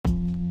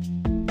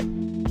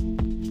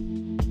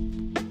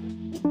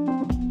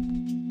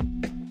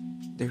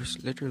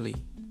there's literally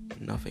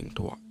nothing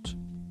to watch.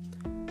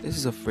 This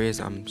is a phrase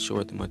I'm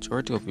sure the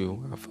majority of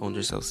you have found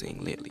yourself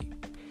saying lately,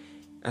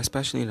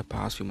 especially in the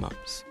past few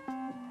months.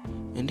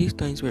 In these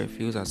times where it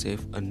feels as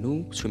if a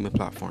new streaming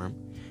platform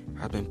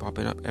has been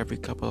popping up every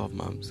couple of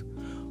months,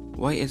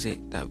 why is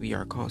it that we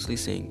are constantly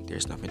saying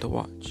there's nothing to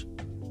watch?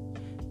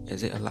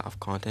 Is it a lack of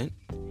content?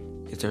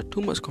 Is there too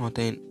much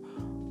content?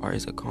 Or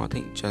is the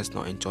content just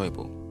not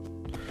enjoyable?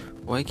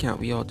 Why can't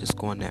we all just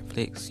go on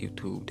Netflix,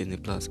 YouTube, Disney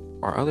Plus,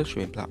 or other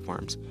streaming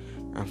platforms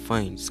and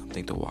find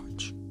something to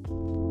watch?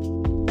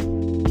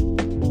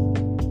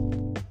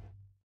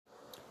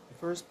 The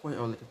first point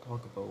I would like to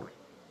talk about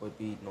would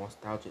be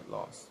nostalgic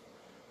loss.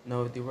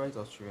 Now, with the rise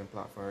of streaming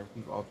platforms,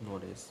 we've all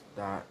noticed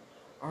that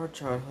our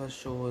childhood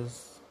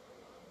shows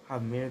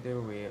have made their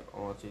way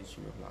onto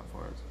streaming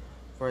platforms.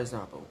 For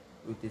example,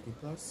 with Disney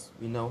Plus,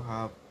 we now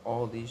have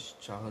all these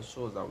childhood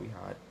shows that we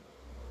had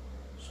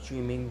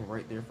streaming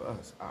right there for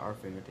us at our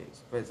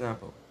fingertips. For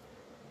example,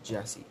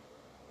 Jessie,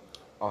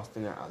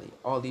 Austin and Ally,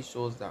 all these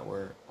shows that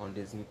were on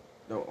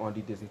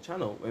the Disney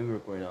Channel when we were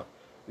growing up,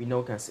 we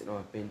now can sit down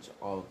and binge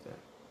all of them.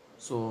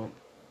 So,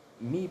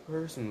 me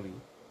personally,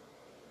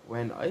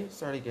 when I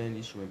started getting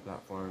these streaming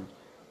platforms,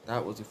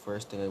 that was the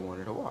first thing I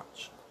wanted to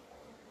watch.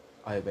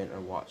 I went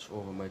and watched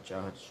over my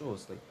childhood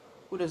shows. Like,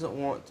 who doesn't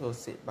want to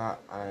sit back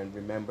and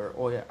remember?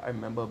 Oh yeah, I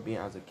remember being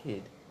as a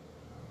kid.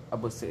 I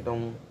would sit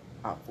down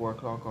at 4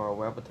 o'clock or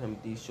whatever time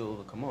these shows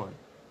would come on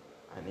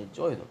and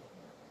enjoy them.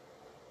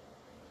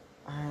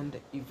 And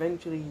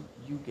eventually,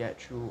 you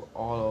get through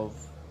all of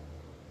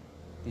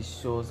these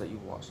shows that you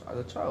watched as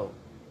a child,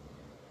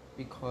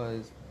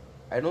 because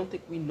I don't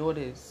think we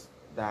noticed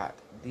that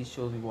these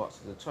shows we watched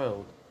as a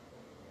child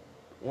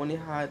only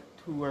had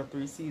 2 or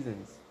 3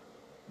 seasons.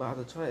 But as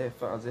a child, it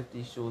felt as if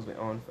these shows went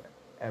on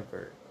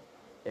forever.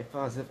 It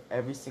felt as if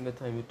every single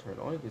time you turn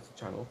on this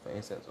channel, for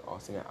instance,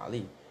 Austin and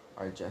Ally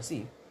or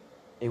Jessie,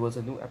 it was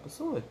a new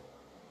episode.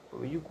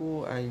 But when you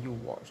go and you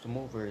watch them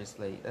over, it's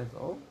like, that's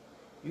all.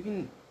 You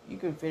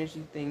can finish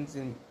these things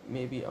in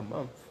maybe a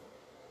month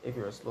if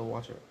you're a slow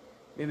watcher.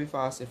 Maybe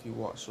fast if you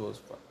watch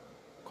shows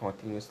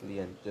continuously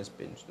and just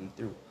binge them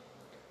through.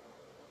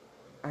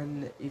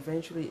 And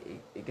eventually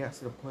it gets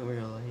to the point where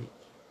you're like,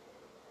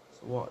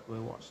 so what do I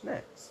watch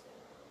next?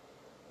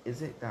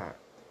 Is it that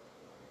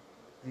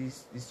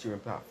these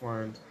streaming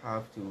platforms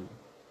have to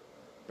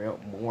bring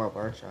out more of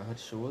our childhood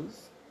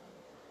shows?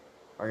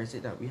 Or is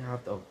it that we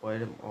have to avoid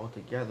them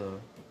altogether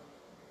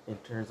in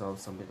terms of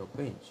something to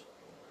binge?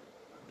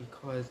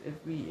 Because if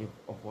we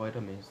avoid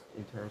them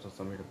in terms of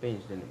something to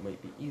binge, then it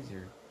might be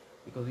easier,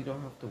 because we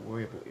don't have to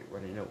worry about it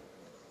running out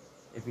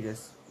if we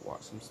just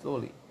watch them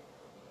slowly.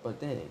 But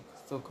then it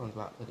still comes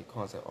back to the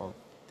concept of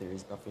there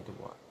is nothing to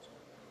watch.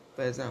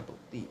 For example,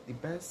 the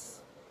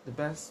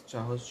best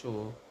childhood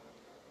show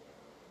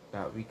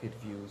that we could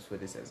use for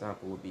this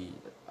example would be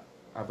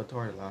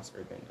Avatar: The Last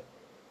Airbender.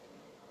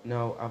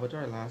 Now,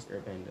 Avatar: The Last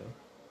Airbender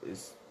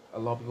is, a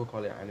lot of people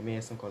call it anime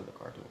and some call it a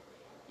cartoon.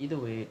 Either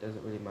way, it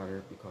doesn't really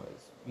matter,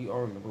 because we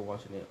all remember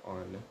watching it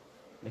on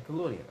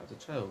Nickelodeon as a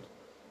child.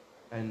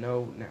 And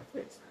now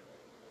Netflix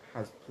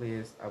has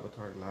placed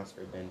Avatar: The Last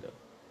Airbender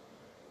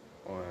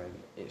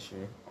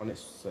on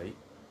its site,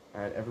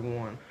 and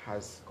everyone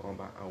has gone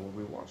back and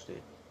rewatched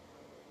it.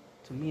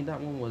 To me, that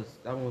one was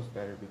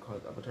better,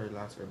 because Avatar: The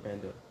Last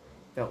Airbender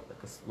felt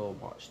like a slow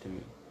watch to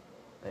me.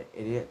 Like,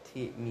 it didn't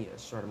take me a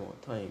short amount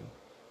of time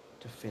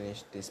to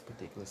finish this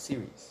particular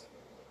series.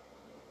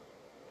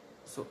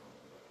 So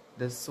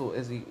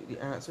is the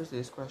answer to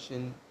this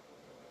question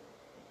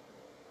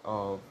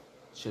of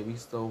should we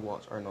still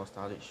watch our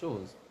nostalgic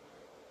shows?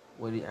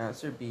 Would the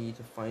answer be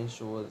to find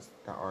shows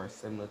that are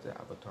similar to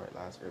Avatar: The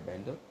Last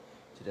Airbender,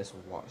 to just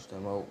watch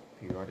them out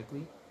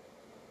periodically?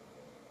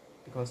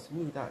 Because to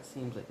me, that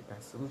seems like the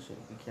best solution.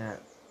 We can't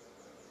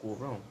go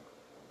wrong.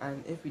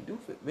 And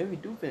when we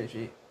do finish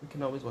it, we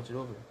can always watch it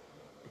over,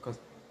 because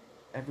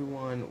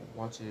everyone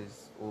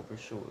watches over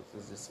shows.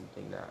 This is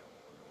something that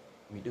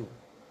we do.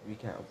 We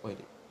can't avoid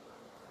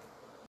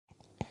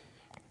it.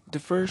 The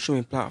first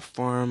streaming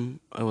platform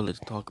I would like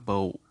to talk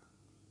about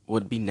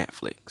would be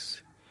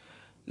Netflix.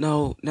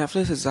 Now,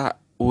 Netflix is that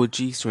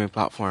OG streaming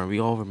platform. We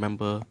all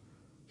remember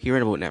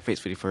hearing about Netflix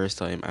for the first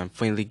time and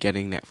finally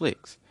getting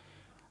Netflix.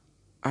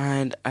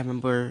 And I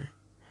remember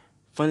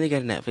finally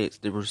getting Netflix,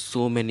 there were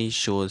so many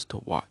shows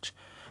to watch.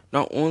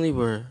 Not only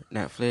were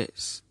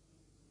Netflix,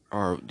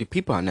 or the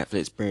people on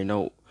Netflix, bringing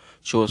out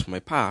shows from my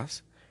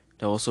past,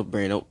 they also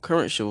bringing out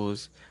current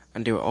shows,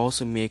 and they were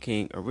also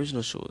making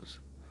original shows.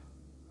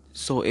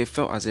 So it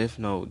felt as if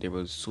now there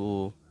was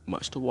so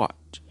much to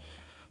watch.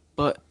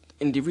 But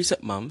in the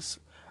recent months,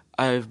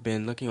 I've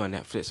been looking on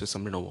Netflix for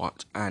something to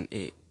watch, and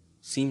it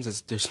seems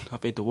as there's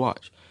nothing to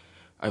watch.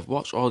 I've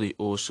watched all the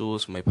old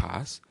shows from my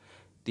past.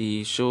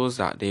 The shows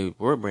that they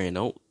were bringing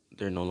out,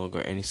 there are no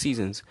longer any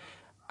seasons.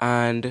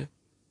 And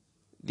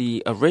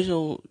the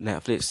original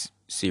Netflix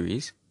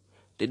series,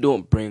 they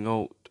don't bring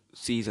out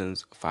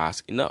seasons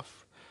fast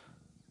enough.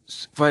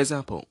 For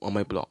example, On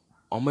My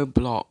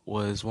Block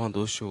was one of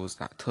those shows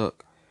that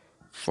took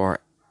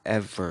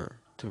forever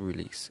to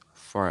release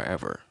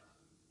forever.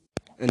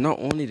 And not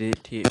only did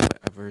it take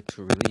forever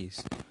to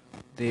release,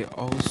 they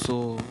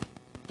also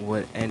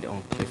would end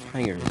on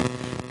cliffhangers,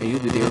 and you'll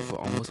be there for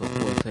almost a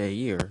full entire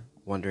year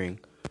wondering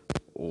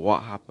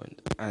what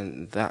happened.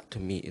 And that to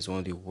me is one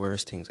of the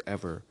worst things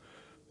ever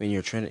when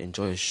you're trying to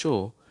enjoy a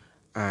show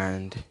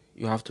and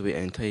you have to wait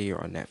an entire year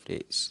on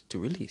Netflix to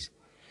release.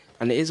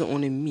 And it isn't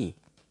only me.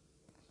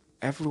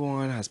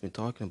 Everyone has been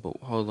talking about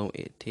how long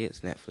it takes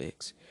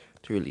Netflix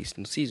to release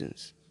new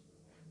seasons.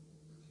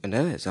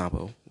 Another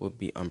example would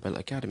be Umbrella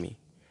Academy.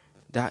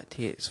 That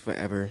takes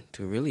forever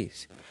to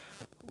release.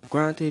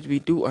 Granted, we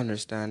do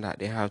understand that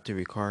they have to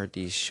record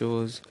these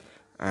shows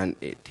and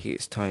it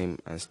takes time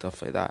and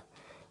stuff like that.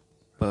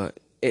 But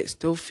it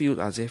still feels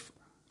as if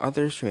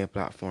other streaming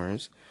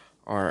platforms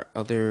or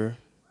other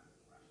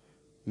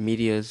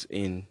medias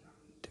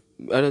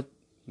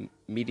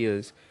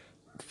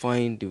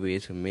find the way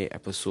to make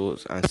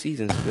episodes and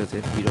seasons as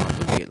if we don't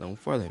have to wait long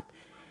for them.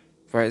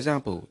 For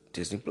example,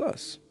 Disney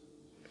Plus.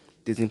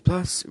 Disney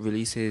Plus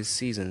releases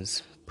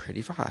seasons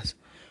pretty fast.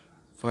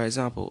 For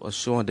example, a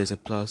show on Disney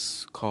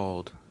Plus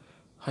called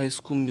High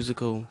School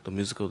Musical,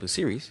 the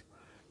series.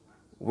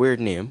 Weird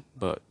name,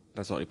 but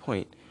that's not the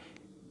point.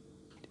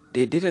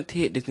 They didn't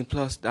take Disney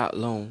Plus that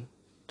long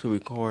to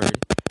record,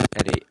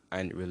 edit,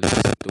 and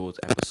release those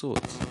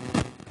episodes.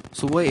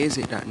 So why is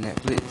it that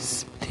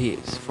Netflix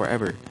takes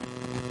forever?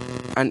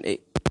 And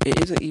it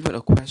isn't even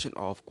a question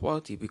of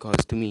quality,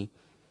 because to me,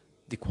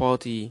 the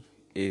quality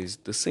is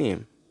the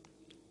same.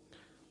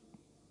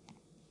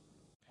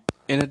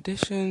 In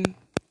addition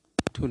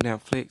to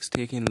Netflix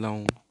taking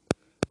long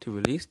to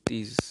release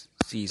these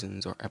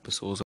seasons or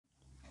episodes,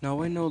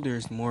 now I know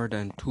there's more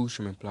than two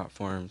streaming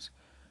platforms,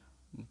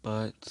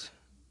 but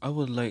I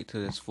would like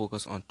to just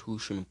focus on two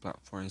streaming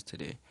platforms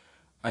today.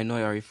 I know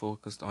I already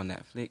focused on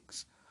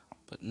Netflix,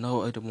 but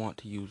now I don't want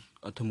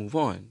to move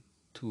on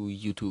to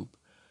YouTube.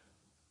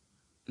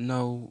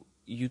 Now,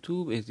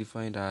 YouTube is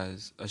defined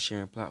as a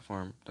sharing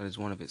platform that is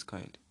one of its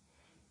kind.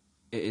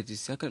 It is the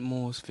second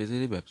most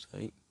visited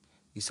website,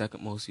 the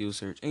second most used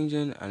search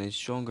engine, and is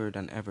stronger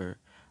than ever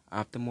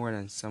after more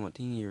than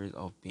 17 years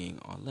of being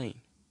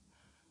online.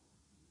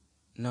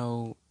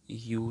 Now,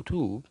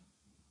 YouTube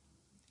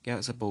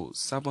gets about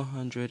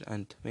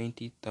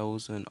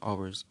 720,000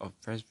 hours of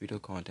fresh video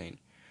content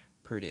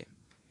per day,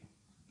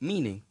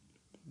 meaning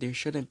there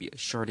shouldn't be a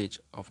shortage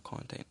of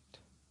content.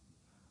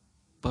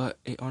 But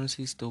it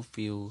honestly still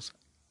feels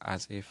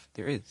as if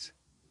there is.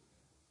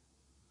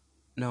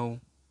 Now,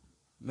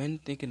 when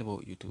thinking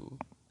about YouTube,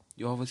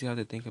 you obviously have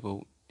to think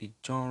about the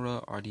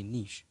genre or the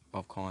niche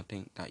of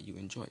content that you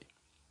enjoy.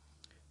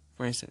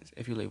 For instance,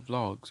 if you like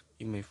vlogs,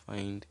 you may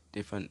find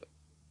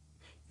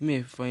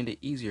it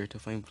easier to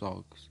find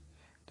vlogs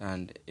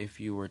than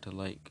if you were to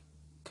like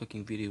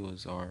cooking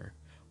videos or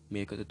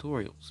makeup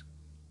tutorials,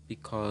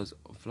 because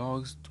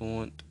vlogs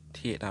don't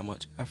take that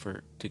much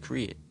effort to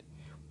create.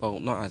 Well,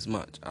 not as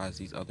much as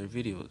these other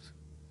videos.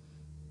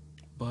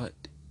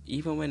 But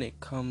even when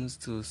it comes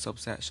to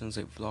subsections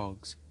like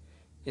vlogs,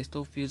 it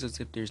still feels as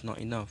if there's not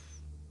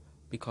enough,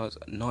 because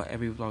not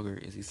every vlogger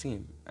is the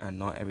same and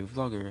not every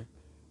vlogger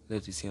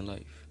lives the same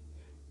life.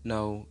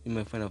 Now, you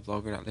might find a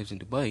vlogger that lives in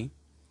Dubai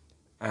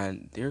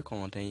and their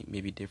content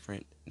may be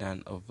different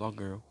than a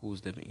vlogger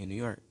who's living in New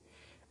York.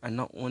 And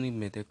not only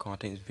may their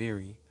contents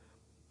vary,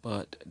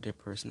 but their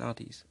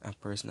personalities. And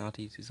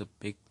personalities is a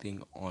big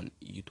thing on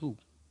YouTube.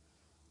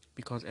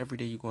 Because every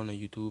day you go on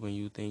YouTube and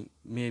you think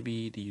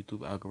maybe the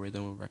YouTube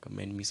algorithm will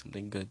recommend me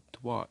something good to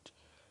watch.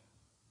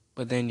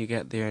 But then you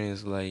get there and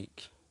it's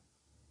like,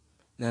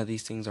 now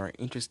these things are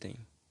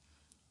interesting.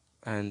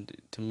 And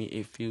to me,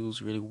 it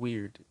feels really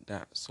weird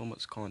that so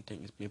much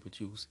content is being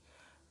produced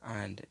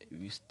and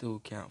you still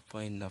can't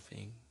find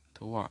nothing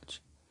to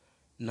watch.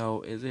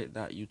 Now, is it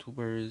that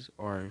YouTubers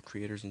or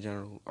creators in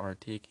general are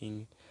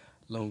taking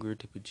longer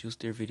to produce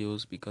their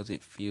videos because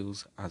it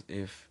feels as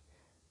if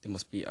they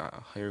must be at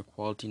a higher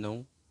quality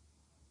now?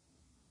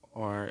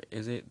 Or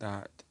is it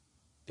that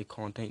the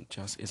content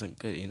just isn't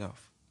good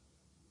enough?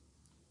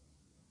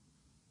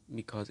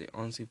 Because it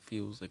honestly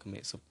feels like a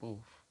mix of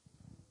both.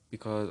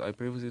 Because I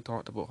previously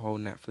talked about how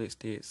Netflix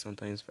takes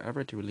sometimes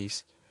forever to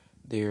release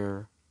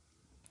their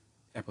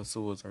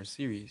episodes or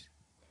series,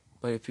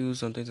 but it feels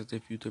sometimes as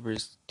if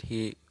YouTubers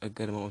take a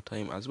good amount of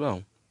time as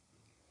well.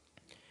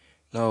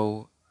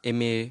 Now, it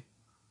may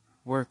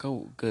work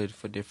out good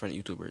for different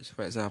YouTubers.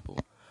 For example,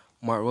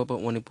 Mark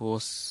Robert only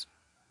posts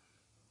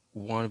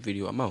one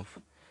video a month,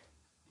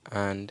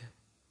 and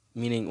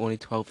meaning only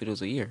 12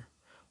 videos a year.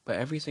 But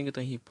every single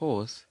time he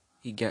posts,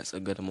 he gets a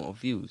good amount of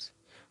views.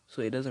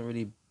 So it doesn't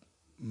really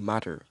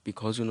matter,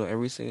 because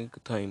every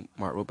single time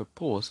Mark Robert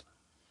posts,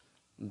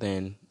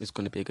 then it's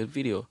going to be a good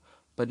video.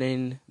 But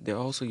then there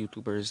are also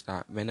YouTubers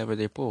that whenever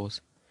they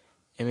post,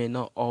 it may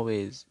not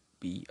always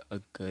be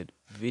a good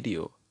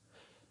video.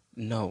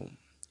 No.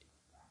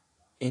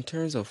 In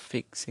terms of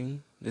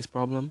fixing this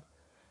problem,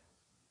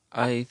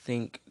 I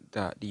think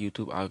that the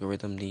YouTube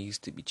algorithm needs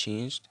to be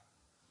changed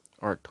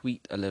or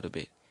tweaked a little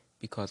bit,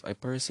 because I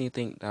personally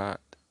think that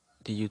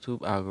the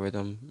YouTube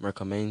algorithm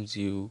recommends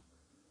you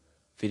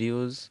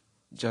videos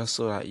just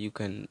so that you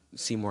can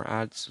see more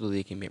ads so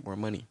they can make more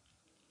money.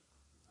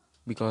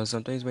 Because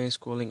sometimes when you're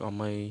scrolling on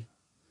my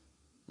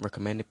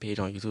recommended page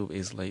on YouTube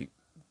is like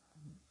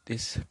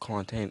this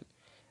content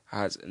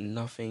has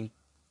nothing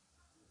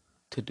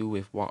to do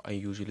with what I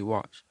usually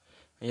watch.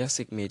 And yes,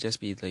 it may just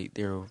be like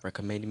they're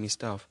recommending me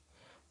stuff,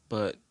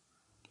 but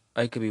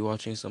I could be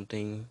watching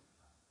something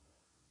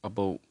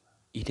about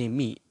eating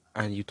meat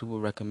and YouTube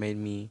will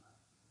recommend me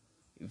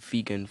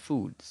vegan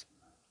foods.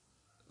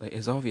 Like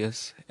it's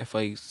obvious if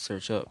I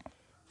search up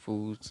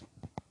foods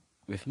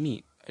with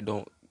meat, I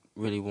don't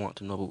really want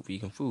to know about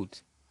vegan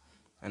foods.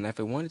 And if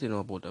I wanted to know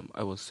about them,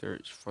 I will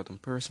search for them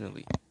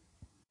personally.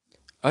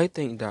 I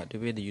think that the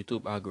way the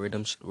YouTube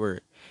algorithm should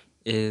work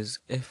is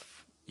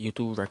if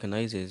YouTube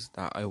recognizes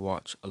that I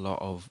watch a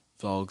lot of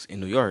vlogs in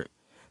New York,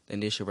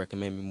 then they should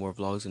recommend me more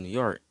vlogs in New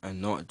York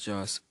and not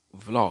just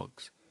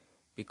vlogs.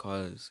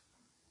 Because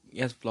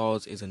yes,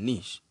 vlogs is a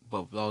niche,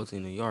 but vlogs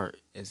in New York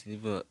is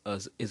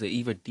a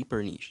even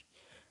deeper niche,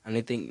 and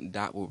I think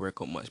that will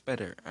work out much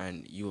better,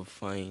 and you will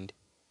find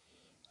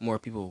more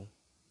people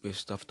with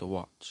stuff to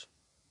watch.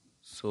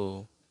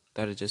 So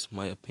that is just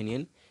my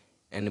opinion.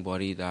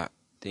 Anybody that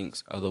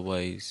thinks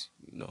otherwise,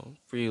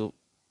 feel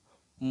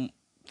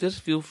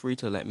just feel free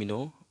to let me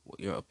know what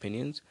your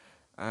opinions,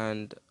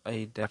 and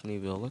I definitely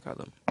will look at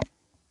them.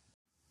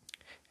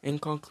 In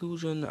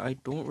conclusion, I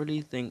don't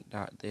really think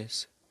that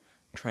this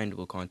trend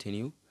will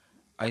continue.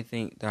 I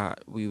think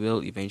that we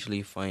will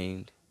eventually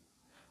find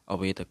a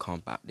way to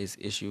combat this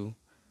issue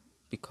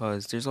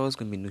because there's always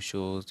going to be new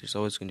shows, there's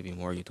always going to be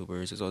more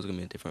YouTubers, there's always going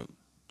to be a different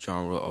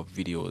genre of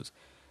videos.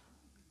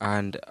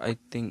 And I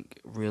think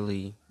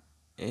really,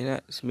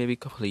 maybe a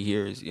couple of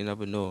years, you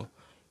never know,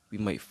 we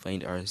might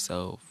find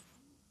ourselves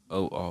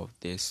out of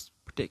this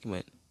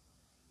predicament.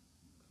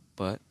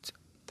 But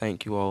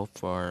thank you all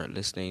for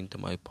listening to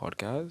my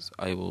podcast.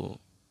 I will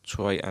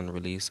try and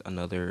release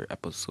another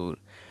episode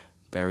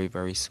very,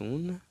 very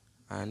soon.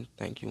 And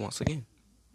thank you once again.